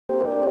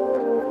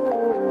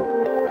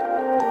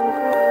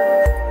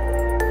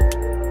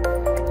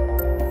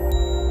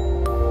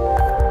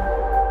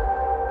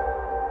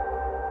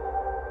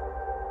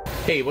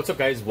Hey, what's up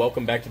guys?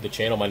 Welcome back to the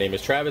channel. My name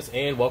is Travis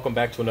and welcome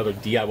back to another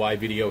DIY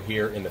video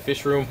here in the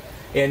fish room.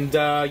 And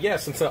yeah,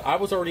 since I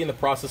was already in the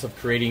process of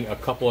creating a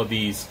couple of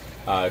these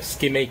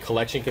Skimmate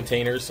collection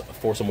containers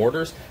for some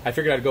orders, I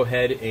figured I'd go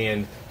ahead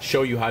and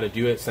show you how to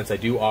do it since I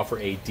do offer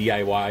a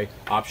DIY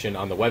option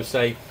on the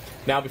website.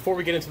 Now, before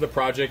we get into the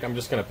project, I'm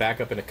just going to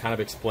back up and kind of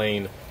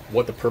explain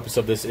what the purpose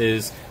of this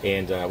is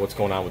and what's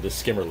going on with this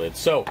skimmer lid.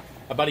 So,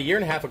 about a year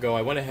and a half ago,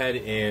 I went ahead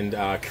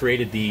and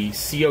created the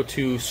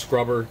CO2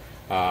 scrubber,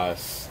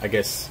 I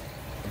guess,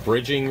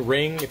 bridging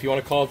ring, if you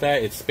want to call it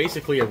that. It's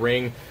basically a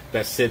ring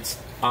that sits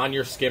on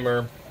your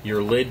skimmer,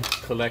 your lid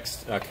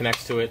connects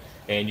to it,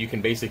 and you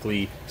can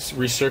basically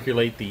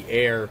recirculate the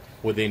air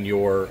within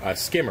your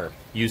skimmer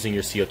using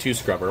your CO2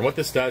 scrubber. And what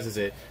this does is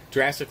it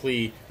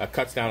drastically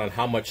cuts down on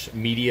how much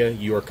media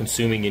you are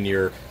consuming in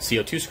your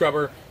CO2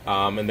 scrubber,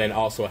 and then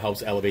also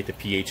helps elevate the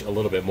pH a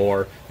little bit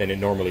more than it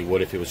normally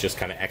would if it was just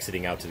kind of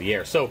exiting out to the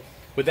air. So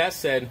with that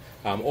said,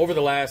 over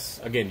the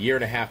last, again, year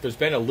and a half, there's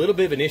been a little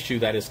bit of an issue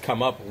that has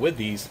come up with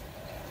these,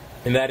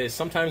 and that is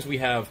sometimes we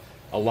have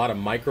a lot of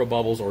micro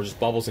bubbles or just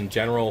bubbles in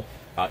general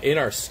in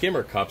our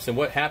skimmer cups. And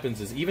what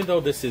happens is, even though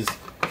this is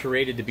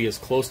created to be as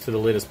close to the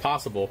lid as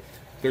possible,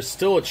 there's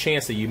still a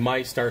chance that you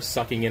might start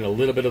sucking in a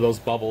little bit of those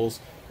bubbles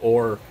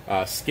or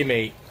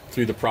skimmate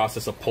through the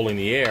process of pulling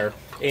the air.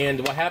 And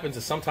what happens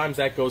is sometimes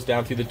that goes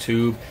down through the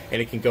tube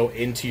and it can go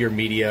into your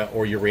media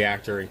or your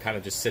reactor and kind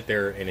of just sit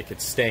there, and it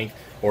could stink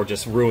or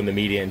just ruin the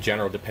media in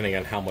general depending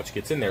on how much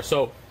gets in there.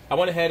 So I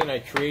went ahead and I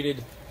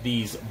created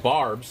these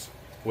barbs,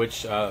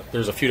 which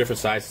there's a few different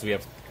sizes. We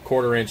have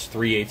 1/4 inch,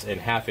 3/8,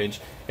 and 1/2 inch.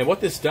 And what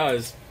this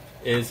does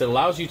is it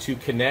allows you to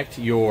connect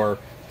your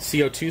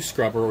CO2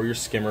 scrubber or your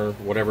skimmer,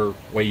 whatever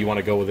way you want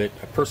to go with it.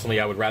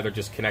 Personally, I would rather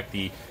just connect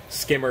the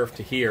skimmer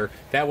to here.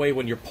 That way,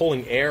 when you're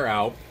pulling air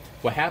out,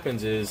 what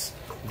happens is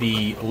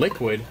the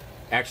liquid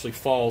actually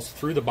falls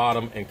through the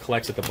bottom and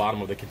collects at the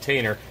bottom of the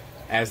container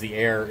as the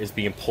air is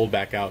being pulled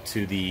back out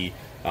to the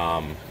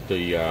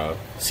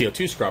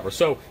CO2 scrubber.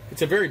 So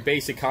it's a very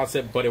basic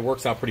concept, but it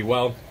works out pretty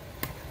well.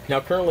 Now,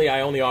 currently,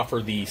 I only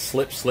offer the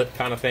slip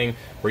kind of thing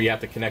where you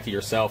have to connect it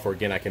yourself, or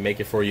again, I can make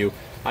it for you.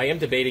 I am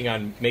debating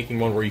on making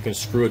one where you can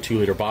screw a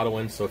 2-liter bottle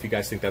in, so if you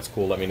guys think that's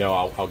cool, let me know.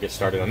 I'll get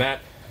started on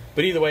that.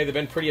 But either way, they've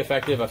been pretty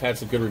effective. I've had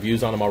some good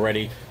reviews on them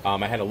already.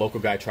 I had a local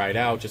guy try it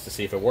out just to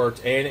see if it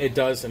worked, and it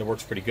does, and it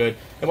works pretty good.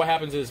 And what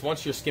happens is,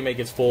 once your skimmate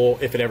gets full,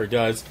 if it ever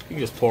does, you can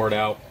just pour it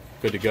out,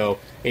 good to go,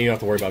 and you don't have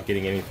to worry about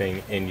getting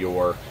anything in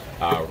your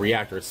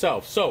reactor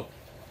itself. So,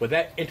 with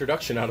that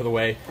introduction out of the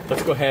way,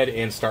 let's go ahead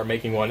and start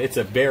making one. It's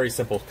a very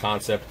simple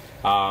concept.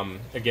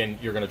 Again,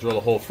 you're going to drill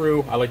a hole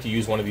through. I like to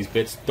use one of these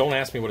bits. Don't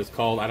ask me what it's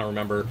called. I don't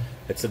remember.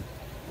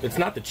 It's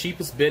not the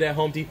cheapest bit at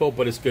Home Depot,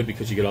 but it's good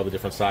because you get all the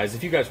different sizes.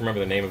 If you guys remember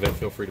the name of it,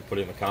 feel free to put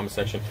it in the comment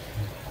section.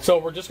 So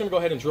we're just going to go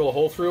ahead and drill a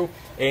hole through,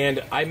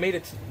 and I made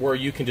it where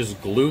you can just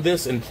glue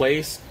this in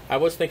place. I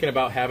was thinking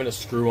about having a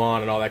screw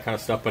on and all that kind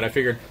of stuff, but I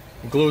figured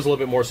glue is a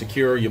little bit more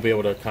secure. You'll be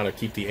able to kind of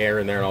keep the air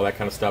in there and all that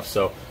kind of stuff.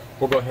 So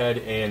we'll go ahead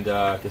and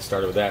get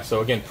started with that.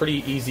 So again,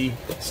 pretty easy,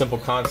 simple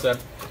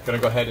concept. Gonna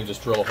go ahead and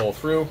just drill a hole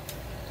through,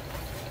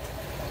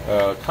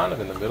 kind of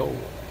in the middle,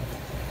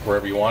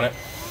 wherever you want it.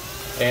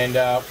 And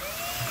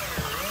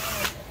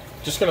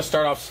just gonna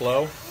start off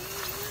slow,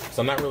 because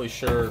I'm not really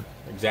sure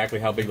exactly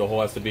how big the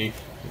hole has to be.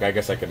 I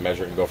guess I could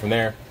measure it and go from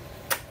there.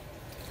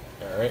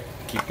 All right,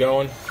 keep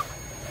going.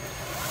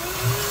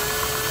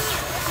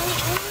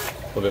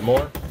 A little bit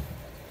more.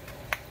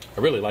 I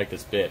really like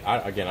this bit.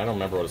 Again, I don't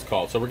remember what it's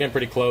called. So we're getting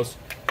pretty close.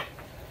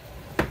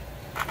 Let's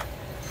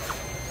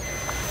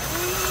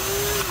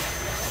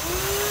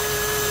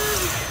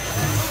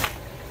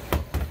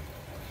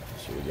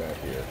see what we got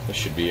here. This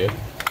should be it.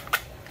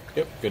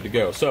 Yep, good to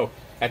go. So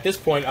at this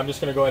point, I'm just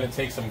going to go ahead and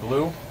take some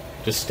glue.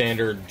 Just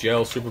standard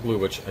gel super glue,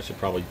 which I should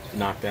probably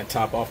knock that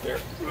top off there.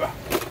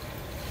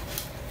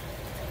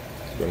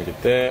 Going to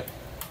get that.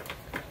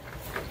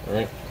 All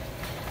right.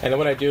 And then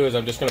what I do is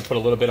I'm just going to put a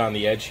little bit on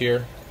the edge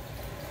here.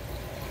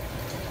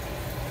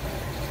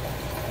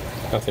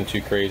 Nothing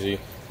too crazy.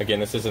 Again,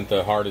 this isn't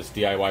the hardest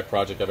DIY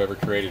project I've ever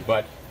created,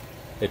 but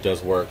it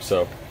does work.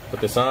 So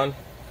put this on.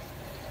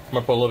 I'm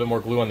going to put a little bit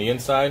more glue on the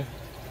inside.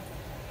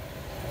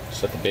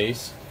 Just at the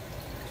base.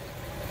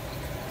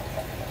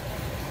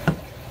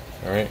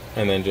 Alright,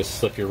 and then just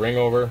slip your ring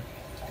over.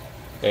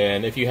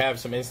 And if you have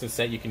some instant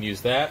set, you can use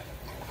that.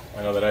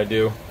 I know that I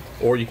do.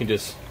 Or you can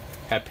just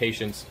have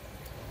patience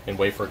and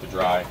wait for it to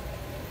dry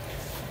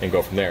and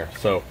go from there.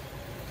 So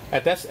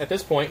at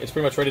this point, it's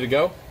pretty much ready to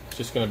go. It's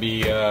just going to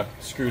be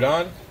screwed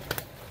on.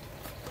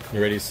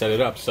 You're ready to set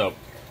it up. So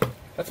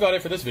that's about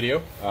it for this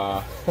video.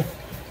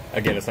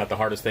 Again, it's not the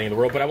hardest thing in the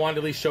world, but I wanted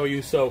to at least show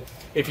you. So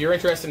if you're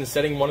interested in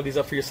setting one of these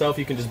up for yourself,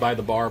 you can just buy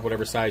the barb,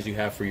 whatever size you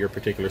have for your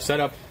particular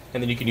setup,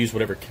 and then you can use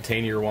whatever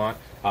container you want.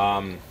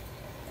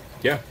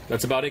 Yeah,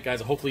 that's about it,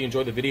 guys. Hopefully you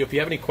enjoyed the video. If you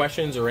have any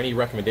questions or any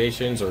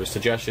recommendations or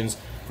suggestions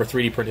for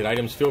 3D printed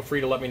items, feel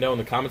free to let me know in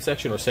the comment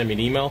section or send me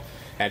an email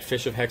at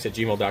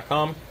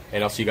fishofhex@gmail.com,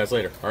 and I'll see you guys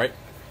later. All right,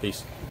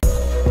 peace.